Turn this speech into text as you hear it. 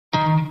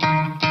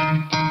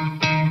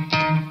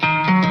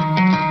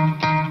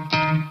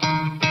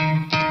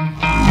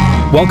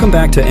Welcome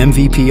back to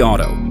MVP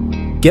Auto.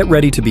 Get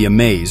ready to be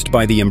amazed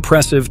by the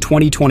impressive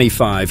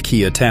 2025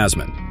 Kia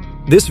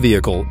Tasman. This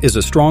vehicle is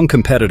a strong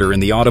competitor in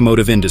the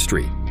automotive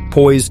industry,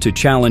 poised to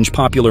challenge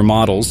popular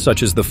models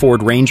such as the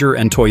Ford Ranger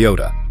and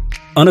Toyota.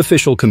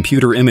 Unofficial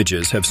computer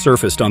images have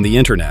surfaced on the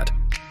internet,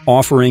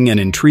 offering an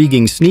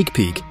intriguing sneak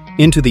peek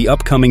into the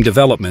upcoming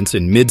developments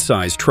in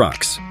midsize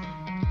trucks.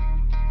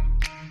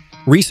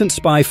 Recent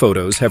spy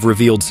photos have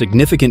revealed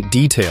significant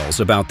details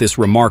about this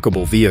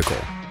remarkable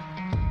vehicle.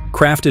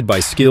 Crafted by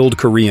skilled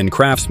Korean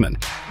craftsmen,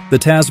 the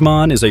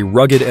Tasman is a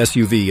rugged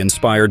SUV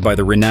inspired by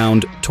the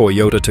renowned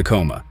Toyota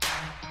Tacoma.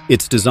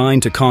 It's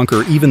designed to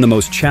conquer even the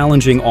most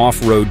challenging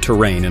off-road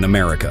terrain in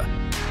America.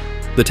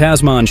 The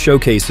Tasman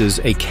showcases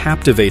a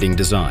captivating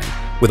design,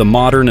 with a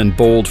modern and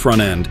bold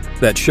front end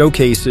that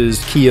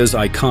showcases Kia's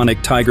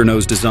iconic tiger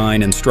nose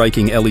design and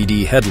striking LED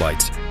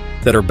headlights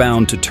that are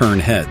bound to turn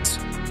heads.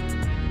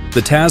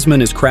 The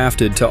Tasman is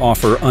crafted to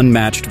offer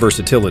unmatched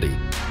versatility,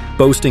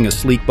 boasting a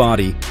sleek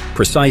body,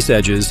 precise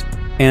edges,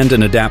 and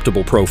an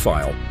adaptable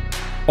profile,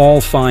 all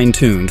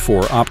fine-tuned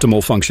for optimal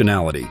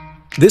functionality.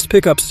 This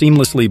pickup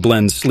seamlessly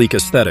blends sleek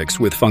aesthetics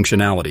with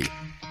functionality,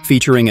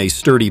 featuring a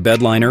sturdy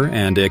bedliner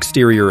and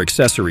exterior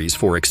accessories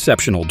for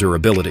exceptional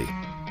durability.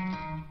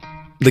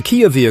 The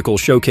Kia vehicle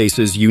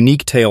showcases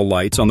unique tail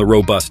lights on the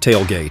robust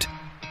tailgate,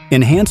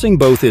 enhancing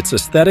both its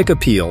aesthetic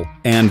appeal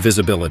and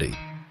visibility.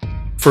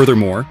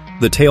 Furthermore,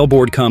 the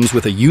tailboard comes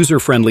with a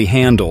user-friendly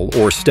handle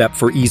or step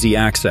for easy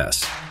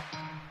access.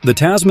 The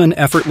Tasman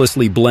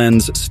effortlessly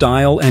blends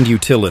style and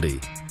utility,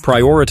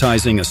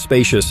 prioritizing a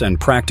spacious and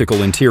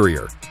practical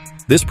interior.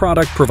 This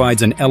product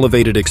provides an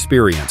elevated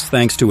experience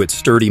thanks to its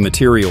sturdy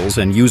materials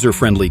and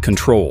user-friendly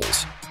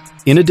controls.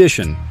 In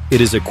addition, it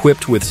is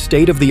equipped with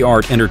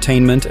state-of-the-art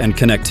entertainment and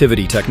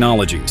connectivity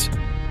technologies.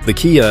 The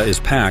Kia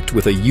is packed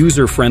with a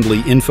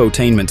user-friendly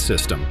infotainment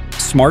system,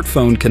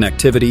 smartphone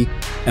connectivity,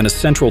 and a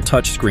central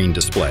touchscreen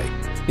display,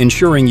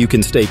 ensuring you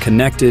can stay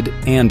connected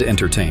and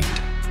entertained.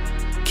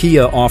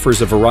 Kia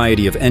offers a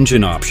variety of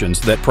engine options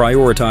that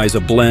prioritize a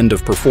blend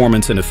of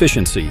performance and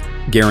efficiency,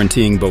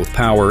 guaranteeing both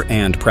power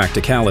and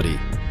practicality.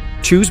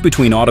 Choose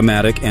between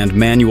automatic and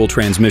manual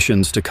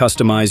transmissions to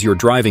customize your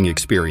driving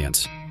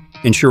experience.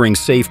 Ensuring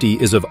safety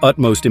is of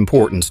utmost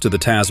importance to the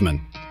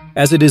Tasman,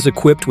 as it is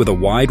equipped with a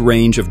wide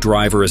range of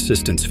driver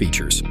assistance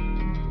features.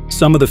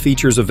 Some of the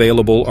features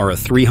available are a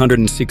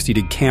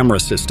 360-degree camera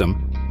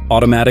system,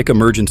 automatic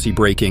emergency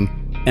braking,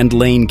 and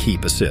lane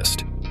keep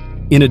assist.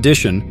 In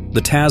addition,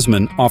 the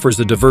Tasman offers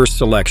a diverse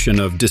selection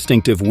of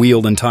distinctive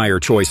wheel and tire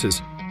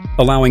choices,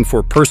 allowing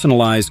for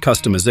personalized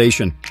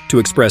customization to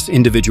express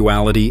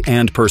individuality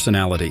and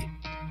personality.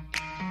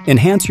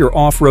 Enhance your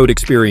off-road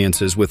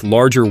experiences with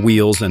larger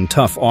wheels and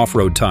tough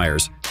off-road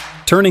tires,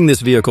 turning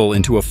this vehicle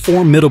into a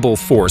formidable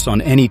force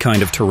on any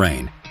kind of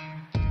terrain.